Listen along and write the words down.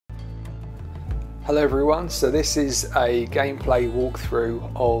Hello everyone, so this is a gameplay walkthrough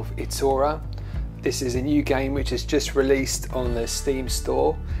of Itorah. This is a new game which is just released on the Steam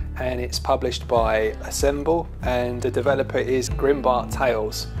store and it's published by Assemble and the developer is Grimbart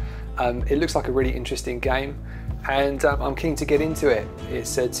Tales. It looks like a really interesting game and I'm keen to get into it.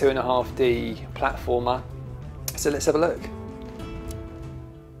 It's a 2.5D platformer, so let's have a look.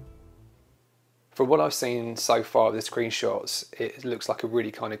 From what I've seen so far of the screenshots, it looks like a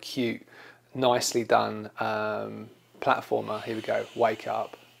really kind of cute, nicely done platformer. Here we go, wake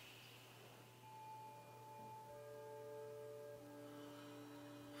up.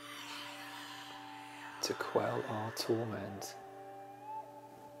 To quell our torment.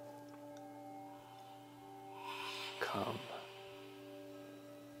 Come.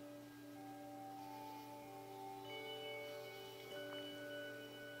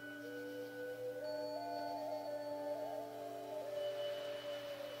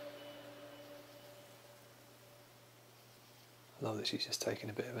 I love that she's just taking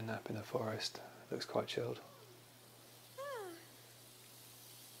a bit of a nap in the forest. Looks quite chilled.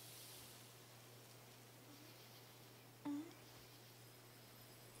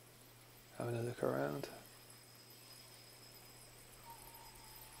 Having a look around.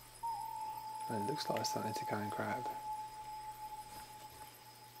 And it looks like it's something to go and grab.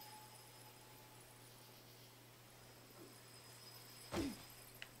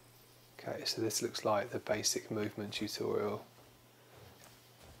 Okay, so this looks like the basic movement tutorial.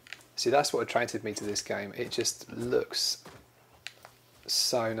 See, that's what attracted me to this game. It just looks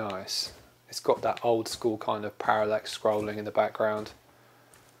so nice. It's got that old school kind of parallax scrolling in the background.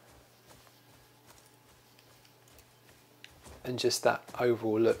 And just that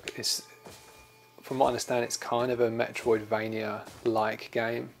overall look, is, from what I understand, it's kind of a Metroidvania-like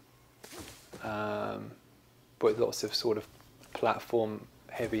game. With lots of sort of platform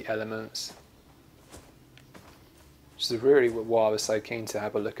heavy elements. Which is really why I was so keen to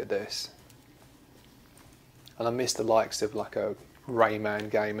have a look at this. And I miss the likes of like a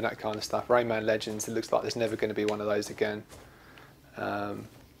Rayman game and that kind of stuff. Rayman Legends, it looks like there's never going to be one of those again.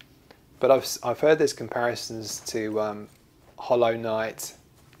 But I've heard there's comparisons to Hollow Knight,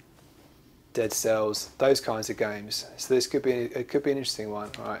 Dead Cells, those kinds of games. So this could be an interesting one.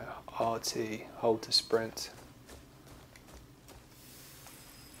 All right, RT, hold to sprint.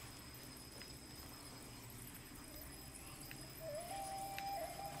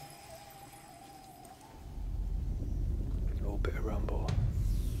 Bit of rumble.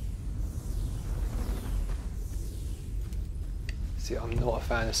 See, I'm not a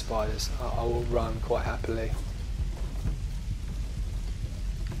fan of spiders. I will run quite happily.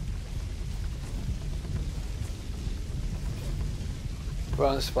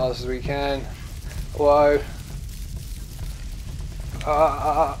 Run as fast as we can. Whoa.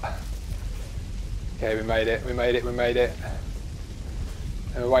 Okay, we made it, we made it, we made it.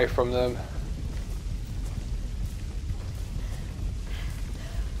 And away from them.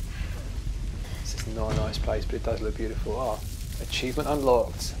 Not a nice place, but it does look beautiful. Ah, achievement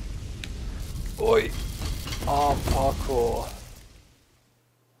unlocked. Oi! Ah, parkour.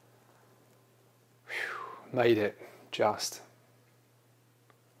 Whew, made it, just.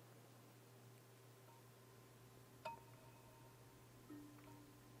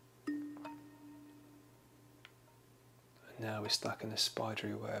 And now we're stuck in a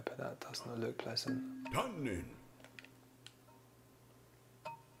spidery web. That does not look pleasant. Don't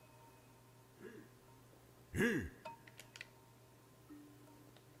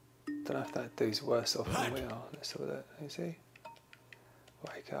know if that dude's worse off than we are. Let's have a look. You see?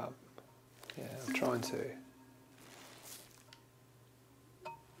 Wake up. Yeah, I'm trying to.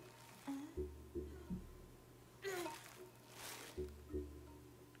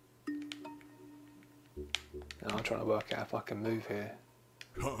 Now I'm trying to work out if I can move here.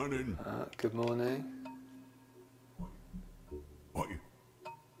 Good morning.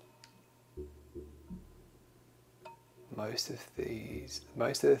 Most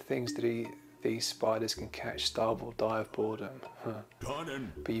of the things that these spiders can catch starve or die of boredom.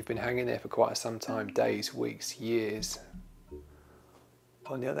 But you've been hanging there for quite some time, days, weeks, years.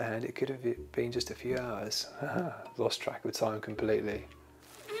 On the other hand, it could have been just a few hours. Lost track of time completely.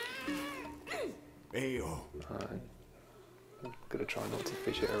 I'm gonna try not to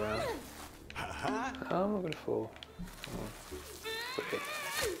fidget around. Oh, I'm not gonna fall.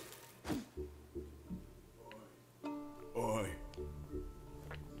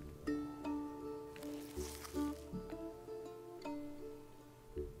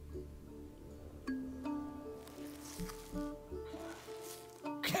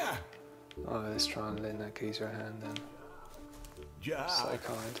 Oh, let's try and lend that geezer a hand then. So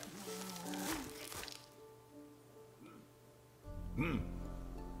kind.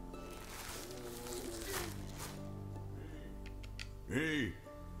 Hey.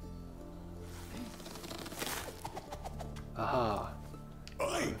 Aha. Oi.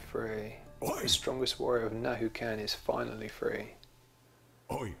 I'm free. Oi. The strongest warrior of Nahukan is finally free.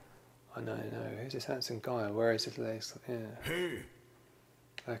 Oi. I know. Who's this handsome guy? Where is his legs? Yeah. Hey.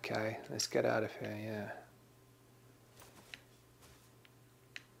 Okay, let's get out of here, yeah.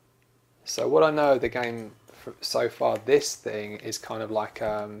 So what I know of the game so far, this thing is kind of like,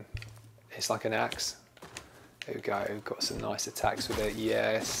 it's like an axe. There we go, we've got some nice attacks with it,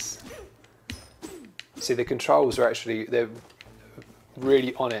 yes. See, the controls are actually, they're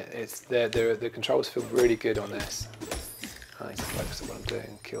really on it. The controls feel really good on this. I need to focus on what I'm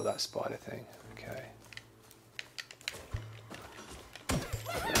doing, kill that spider thing, okay.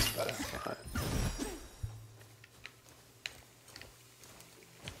 That's better, right.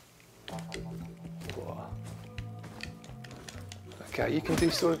 Whoa. Okay, you can do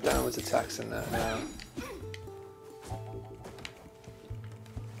sort of downwards attacks in that now.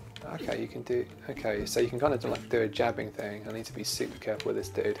 Okay, you can do, okay, so you can kind of like do a jabbing thing. I need to be super careful with this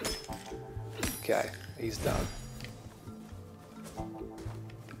dude. Okay, he's done.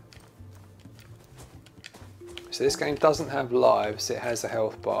 So this game doesn't have lives, it has a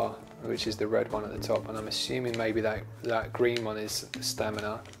health bar, which is the red one at the top, and I'm assuming maybe that green one is the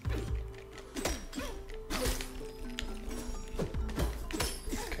stamina.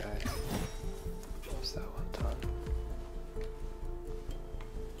 Okay, what's that one done?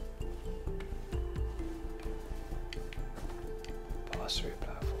 Pass through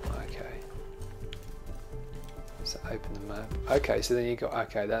platform, okay. So open the map. Okay, so then you got,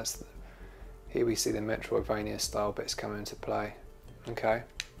 okay, that's, here we see the Metroidvania style bits come into play. Okay.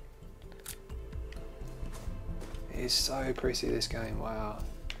 It is so pretty, this game, wow.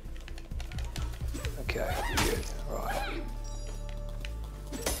 Okay, good, right.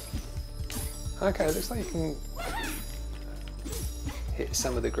 Okay, it looks like you can hit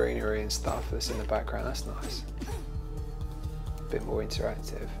some of the greenery and stuff that's in the background, that's nice. A bit more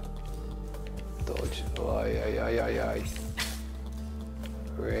interactive. Dodge, ay.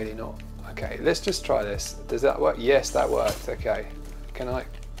 Really not. Okay, let's just try this. Does that work? Yes, that worked. Okay. Can I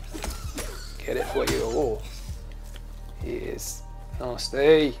get it for you? Oh, he is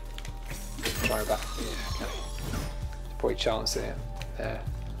nasty. Try back. Yeah, okay. There's probably a chance here. There.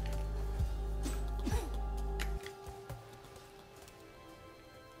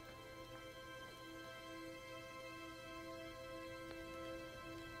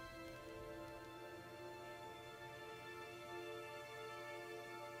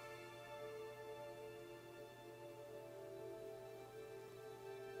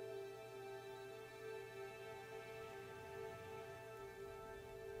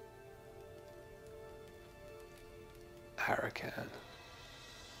 Aracan.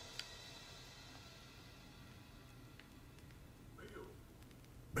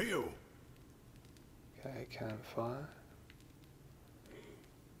 Bill. Okay, campfire.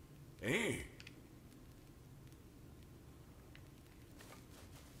 Hey.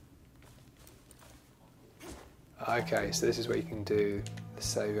 Okay, so this is where you can do the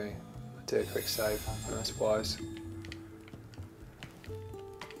saving. Do a quick save. That's wise.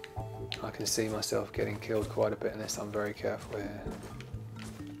 I can see myself getting killed quite a bit in this. I'm very careful here.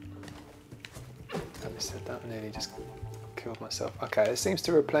 Having said that, I nearly just killed myself. Okay, it seems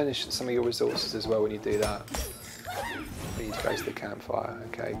to replenish some of your resources as well when you do that. You need to go to the campfire.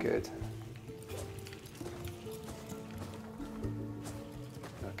 Okay, good.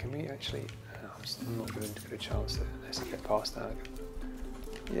 Now, can we actually... I'm not going to get a chance to... Let's get past that.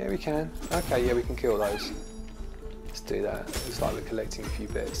 Yeah, we can. Okay, yeah, we can kill those. Let's do that. It's like we're collecting a few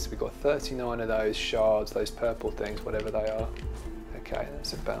bits. We've got 39 of those shards, those purple things, whatever they are. Okay,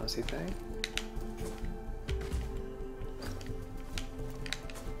 that's a bouncy thing.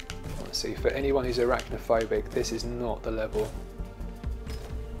 See, for anyone who's arachnophobic, this is not the level.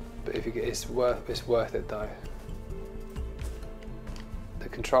 But if you get, it's worth it though. The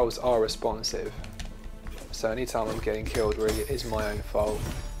controls are responsive. So anytime I'm getting killed, really, it is my own fault.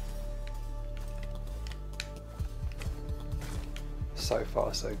 So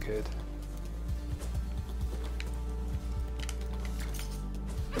far, so good.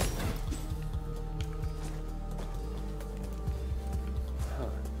 Huh.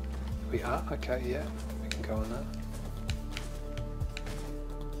 We are? Okay, yeah. We can go on that.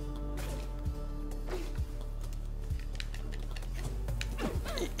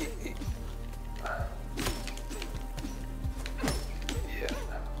 Yeah.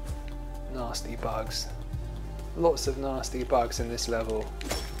 Nasty bugs. Lots of nasty bugs in this level.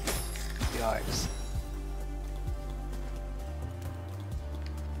 Yikes.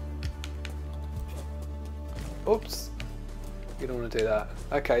 Oops. You don't want to do that.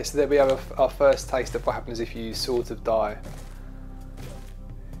 Okay, so there we have our first taste of what happens if you sort of die.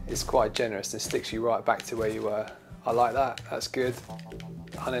 It's quite generous and sticks you right back to where you were. I like that. That's good.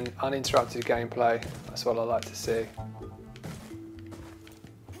 Uninterrupted gameplay. That's what I like to see.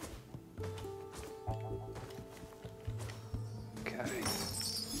 Okay.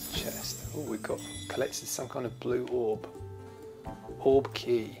 Chest. Oh, we've got collected some kind of blue orb. Orb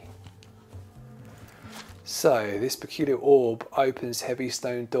Key. So, this peculiar orb opens heavy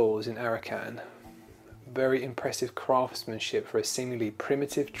stone doors in Aracan. Very impressive craftsmanship for a seemingly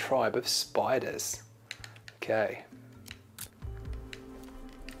primitive tribe of spiders. Okay.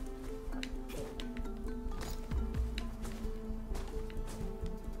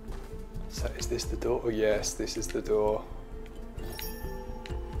 So, is this the door? Oh, yes, this is the door.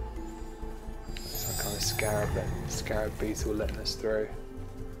 Some kind of scarab beetle letting us through.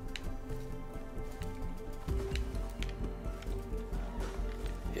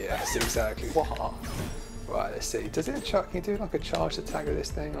 Yes, exactly. Wow. Right, let's see. Does it? Can you do like a charged attack with this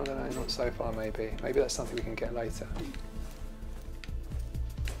thing? I don't know. Not so far. Maybe. Maybe that's something we can get later.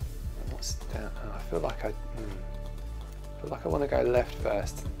 What's down? Oh, I feel like I want to go left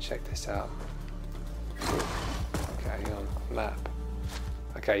first and check this out. Okay, hang on. Map.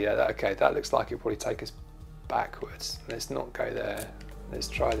 Okay, yeah. Okay, that looks like it'll probably take us backwards. Let's not go there. Let's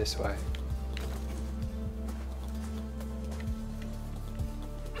try this way.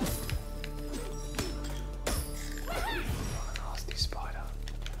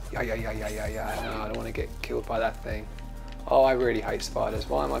 Yeah. No, I don't want to get killed by that thing. Oh, I really hate spiders.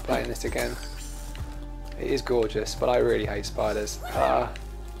 Why am I playing this again? It is gorgeous, but I really hate spiders.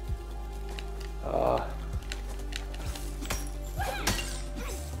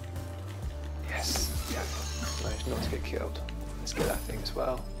 Yes. Yeah. Managed not to get killed. Let's get that thing as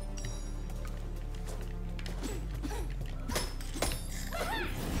well.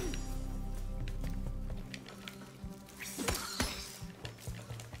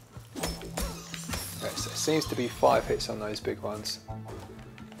 Seems to be 5 hits on those big ones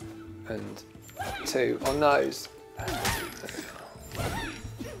and 2 on those. Oh,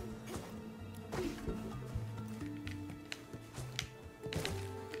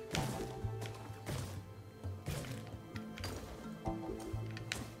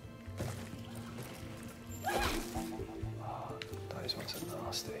 those ones are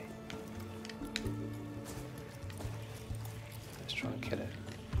nasty. Let's try and kill it.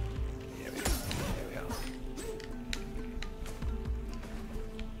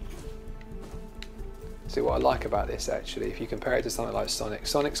 See, what I like about this actually, if you compare it to something like Sonic,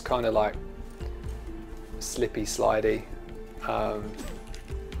 Sonic's kind of like slippy, slidey. I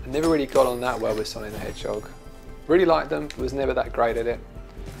never really got on that well with Sonic the Hedgehog. Really liked them, was never that great at it.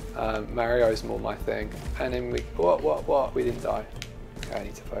 Mario's more my thing. And then what? We didn't die. Okay, I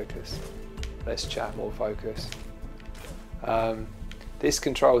need to focus. Less chat, more focus. This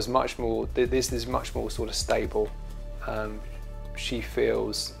controls much more, this is much more sort of stable. She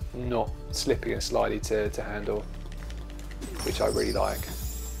feels not slippy and slidey to handle, which I really like.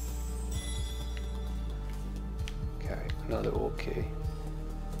 Okay, another Orb Key.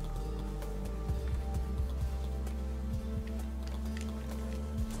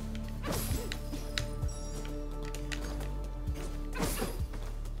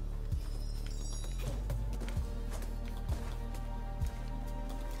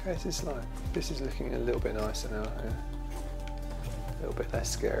 Okay, this is looking a little bit nicer now. Yeah. A little bit less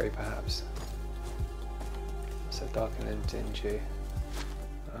scary perhaps. So dark and dingy.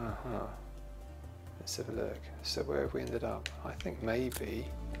 Let's have a look. So where have we ended up? I think maybe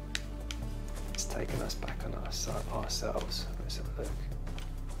it's taken us back on ourselves. Let's have a look.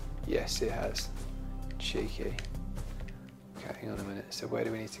 Yes, it has. Cheeky. Okay, hang on a minute. So where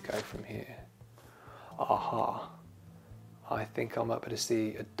do we need to go from here? Aha. I think I'm up to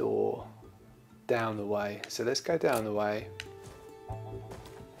see a door down the way. So let's go down the way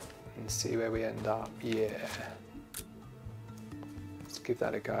and see where we end up. Yeah. Let's give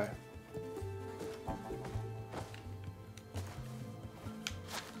that a go.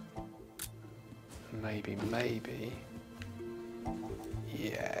 Maybe.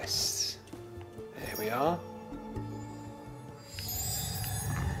 Yes. There we are.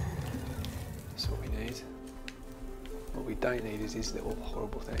 That's what we need. What we don't need is these little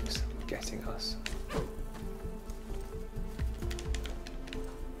horrible things getting us.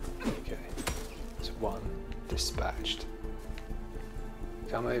 Okay, there's one dispatched.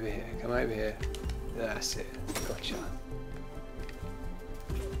 Come over here. That's it, gotcha.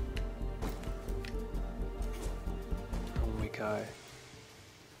 On we go.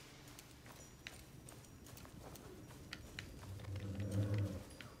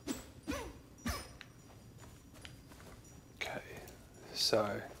 So,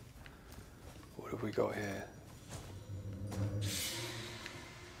 what have we got here?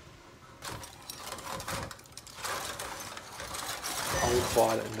 Old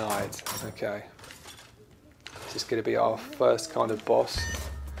Violet Knight. Okay. Is this going to be our first kind of boss?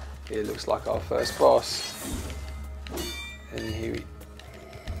 It looks like our first boss. And here we...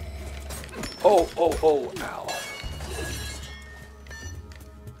 Oh, oh, oh, ow.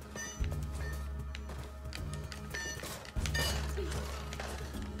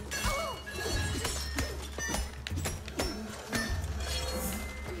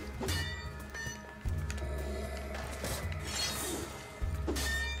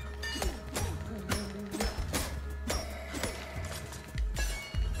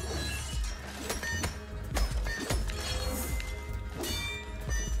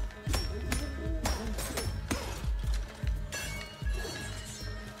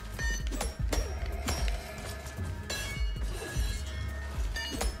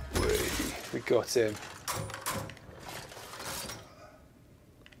 We got him.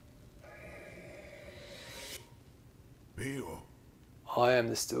 Veo. I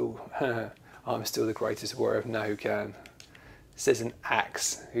am I'm still the greatest warrior of Nahukan. Says an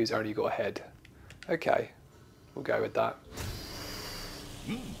axe who's only got a head. Okay, we'll go with that.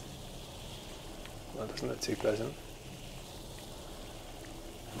 That doesn't look too pleasant.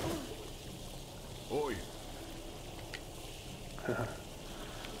 Oi.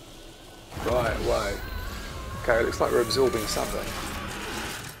 Right, whoa. Okay, it looks like we're absorbing something.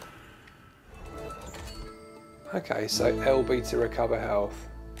 Okay, so LB to recover health.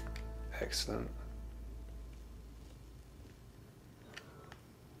 Excellent.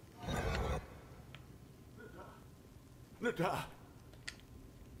 Nata.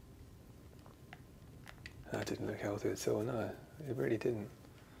 That didn't look healthy at all, no. It really didn't.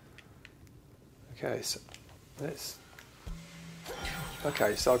 Okay, so let's...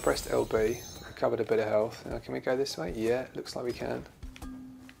 Okay, so I pressed LB, recovered a bit of health. Now can we go this way? Yeah, looks like we can.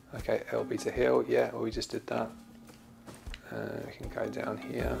 Okay, LB to heal, yeah, well, we just did that. We can go down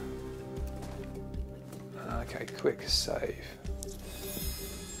here. Okay, quick save.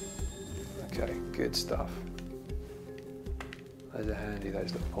 Okay, good stuff. Those are handy,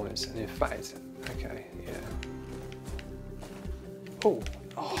 those little points. And in fact, okay, yeah. Oh,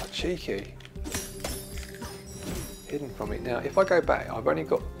 cheeky. Hidden from it. Now, if I go back, I've only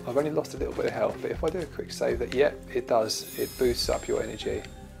lost a little bit of health, but if I do a quick save, that it does. It boosts up your energy.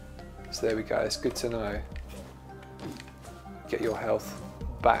 So there we go. It's good to know. Get your health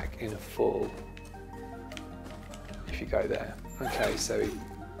back in full if you go there. Okay, so we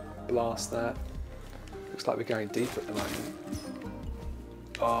blast that. Looks like we're going deep at the moment.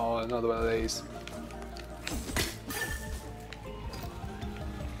 Oh, another one of these.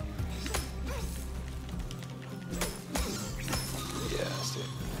 Yeah, that's it.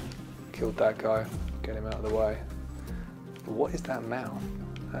 Killed that guy. Get him out of the way. But what is that mouth?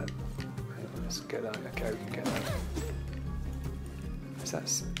 Let's get that. Okay, we can get that. Is that?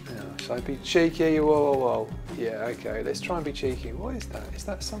 Should I be cheeky? Whoa, whoa, whoa. Yeah, okay. Let's try and be cheeky. What is that? Is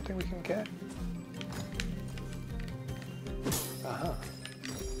that something we can get? Aha.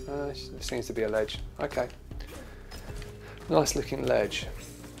 There seems to be a ledge. Okay. Nice looking ledge.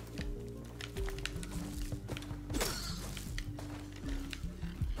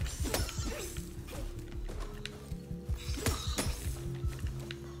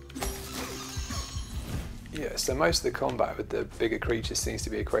 Yeah, so most of the combat with the bigger creatures seems to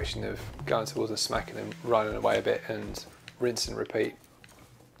be a question of going towards them, smacking them, running away a bit, and rinse and repeat,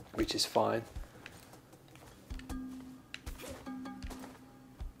 which is fine.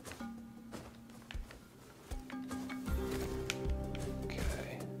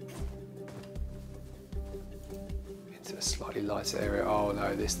 Okay. Into a slightly lighter area. Oh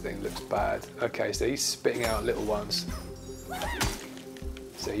no, this thing looks bad. Okay, so he's spitting out little ones.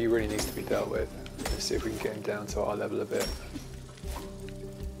 So he really needs to be dealt with. Let's see if we can get him down to our level a bit.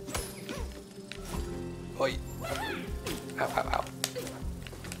 Oi! Ow, ow, ow.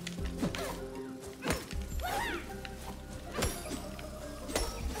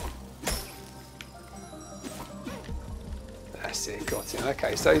 That's it, got him.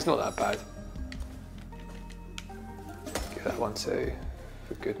 Okay, so he's not that bad. Get that one too,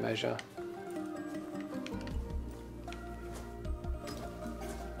 for good measure.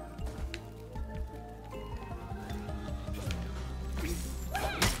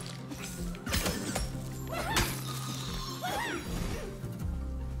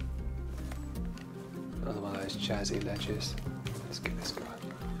 Jazzy ledges. Let's get this guy.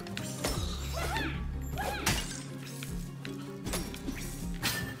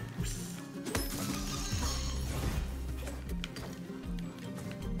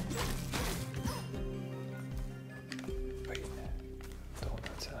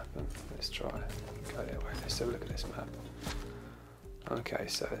 have a look at this map. Okay,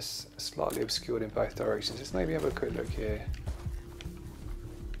 so it's slightly obscured in both directions. Let's maybe have a quick look here.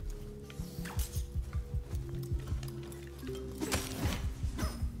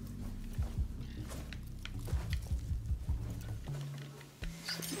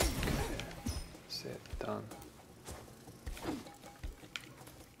 That's it, done.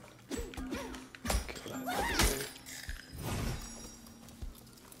 Kill that too.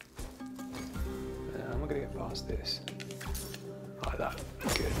 Now, I'm not going to get past this. Like that.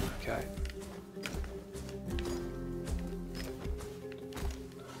 Good. Okay.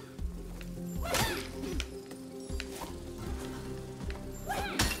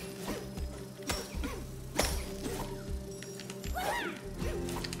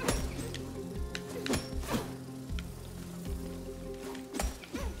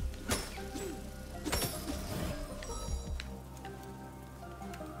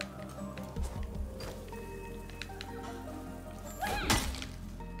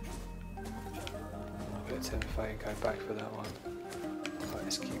 Go back for that one. Right,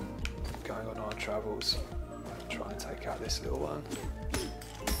 let's keep going on our travels. Try and take out this little one. Right,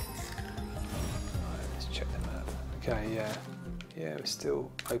 let's check the map. Okay, yeah, we're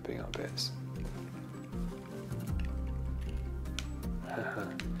still opening up bits.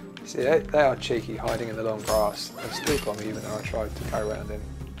 See, they are cheeky, hiding in the long grass. They still got me, even though I tried to go around them.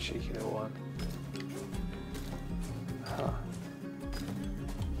 Cheeky little one. Huh.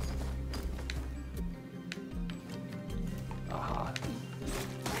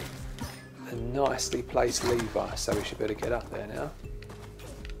 Nicely placed lever, so we should be able to get up there now.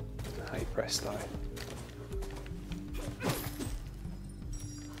 Hey presto.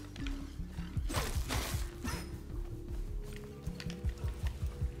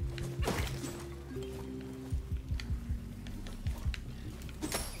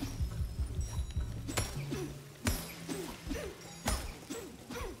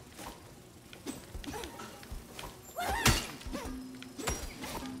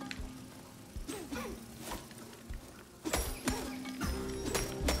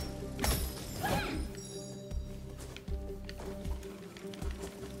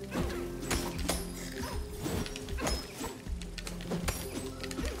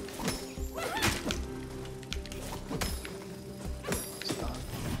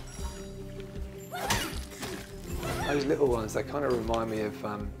 Those little ones, they kind of remind me of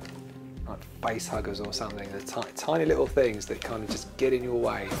like face huggers or something. The tiny little things that kind of just get in your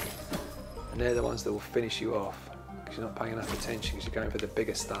way, and they're the ones that will finish you off because you're not paying enough attention because you're going for the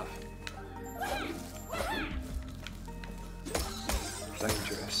bigger stuff.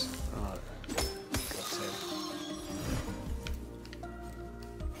 Dangerous. Right. Got him.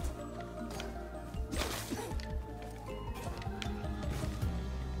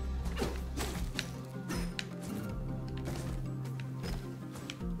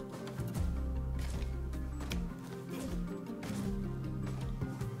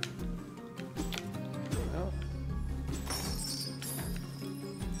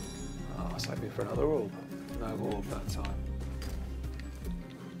 Hoping for another orb. No orb that time.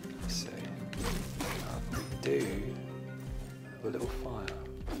 Let's see. We do have a little fire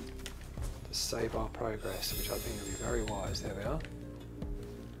to save our progress, which I think will be very wise. There we are.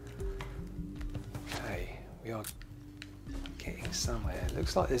 Okay, we are getting somewhere. It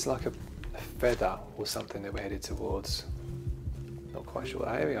looks like there's like a feather or something that we're headed towards. Not quite sure.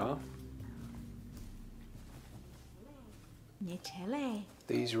 Here we are.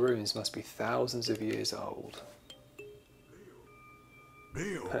 These ruins must be thousands of years old.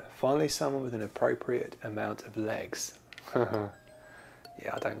 Finally someone with an appropriate amount of legs. Yeah,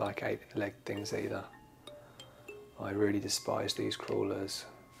 I don't like 8-legged things either. I really despise these crawlers.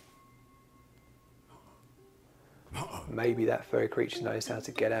 Maybe that furry creature knows how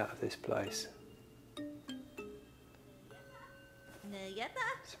to get out of this place.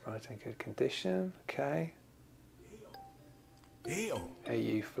 Surprised in good condition, okay. Hey,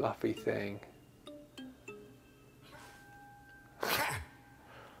 you fluffy thing.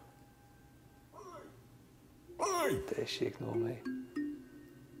 Dare she ignore me?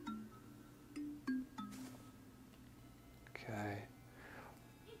 Okay.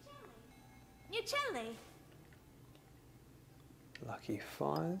 Lucky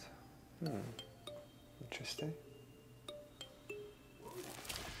find. Interesting.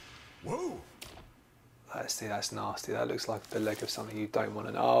 Whoa! See, that's nasty. That looks like the leg of something you don't want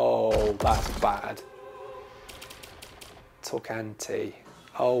to know. Oh, that's bad. Tokanantli.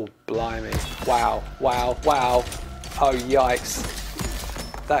 Oh, blimey. Wow, wow, wow. Oh, yikes.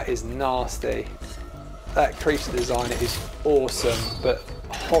 That is nasty. That creature design is awesome, but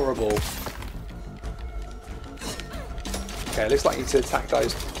horrible. Okay, it looks like you need to attack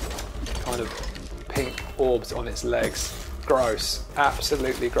those kind of pink orbs on its legs. Gross,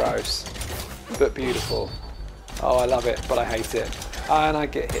 absolutely gross, but beautiful. Oh, I love it, but I hate it. And I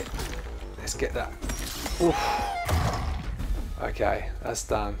get hit. Let's get that. Oof. Okay, that's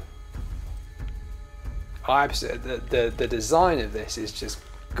done. The design of this is just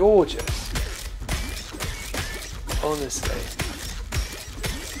gorgeous. Honestly.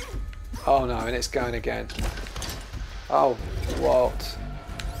 Oh no, and it's going again. Oh, what?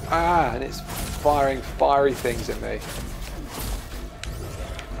 Ah, and it's firing fiery things at me.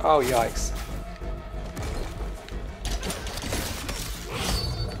 Oh, yikes.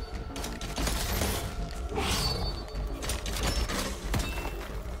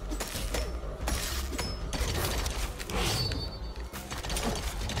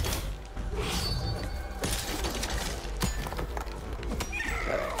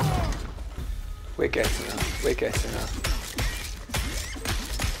 We're getting her. We're getting her.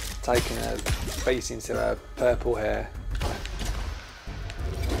 Taking her face into her purple hair.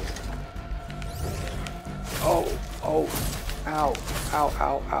 Oh, oh, ow, ow,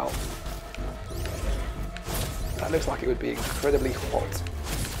 ow, ow. That looks like it would be incredibly hot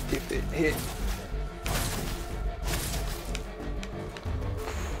if it hit.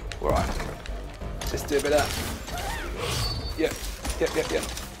 Right, let's do a bit of that. Yep, yep, yep, yep.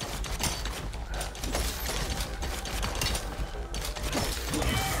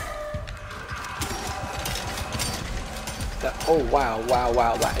 Oh wow, wow,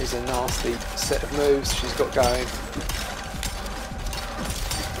 wow, that is a nasty set of moves she's got going.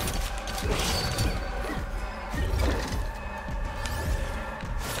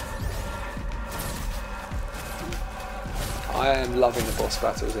 I am loving the boss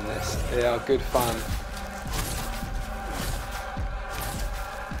battles in this. They are good fun.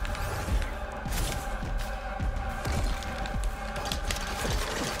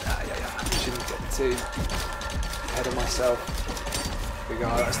 Yeah. Shouldn't get too ahead of myself. Here we go,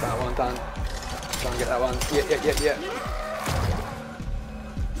 that's that one done. Try and get that one. Yeah.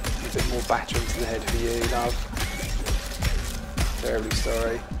 A bit more battering to the head for you, love. Terribly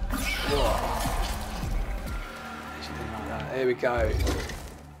sorry. Whoa. Here we go.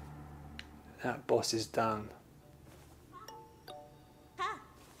 That boss is done.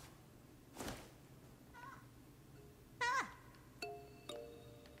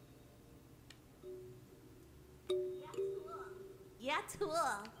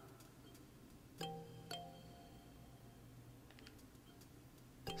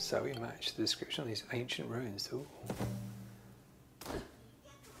 So we match the description on these ancient ruins. Ooh.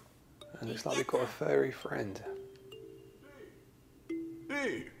 And looks like we've got a furry friend.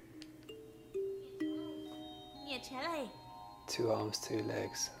 Hey. 2 arms, 2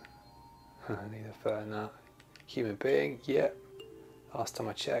 legs. Neither fur nor human being. Yep. Last time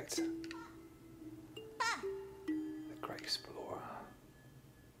I checked. The Great Explorer.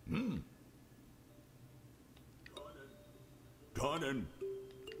 Conan.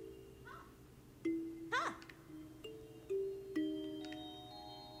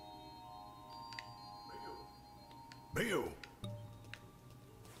 Bill.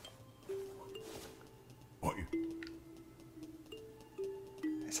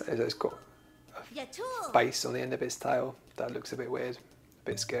 It's got a base on the end of its tail. That looks a bit weird, a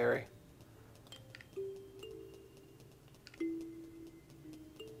bit scary.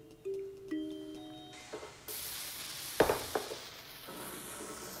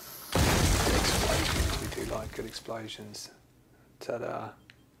 Explosions, we do like good explosions. Ta-da.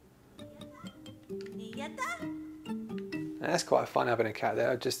 That's quite fun having a cat there.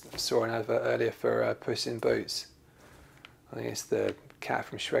 I just saw an advert earlier for Puss in Boots. I think it's the cat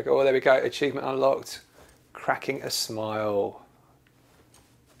from Shrek. Oh, there we go. Achievement unlocked. Cracking a smile.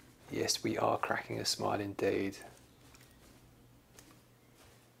 Yes, we are cracking a smile indeed.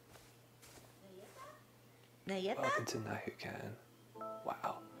 Welcome to Know Who Can.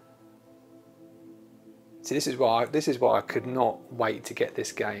 Wow. See, this is why I could not wait to get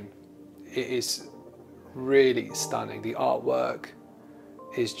this game. It is really stunning. The artwork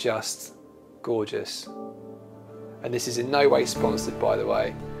is just gorgeous. And this is in no way sponsored, by the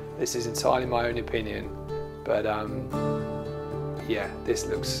way. This is entirely my own opinion. But yeah, this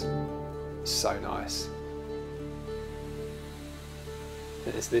looks so nice.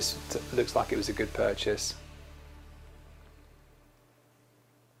 This looks like it was a good purchase.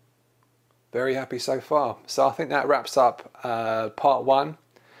 Very happy so far. So I think that wraps up part 1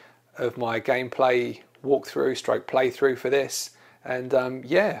 of my gameplay walkthrough stroke playthrough for this. And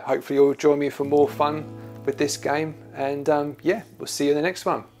yeah, hopefully you'll join me for more fun with this game. And yeah, we'll see you in the next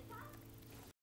one.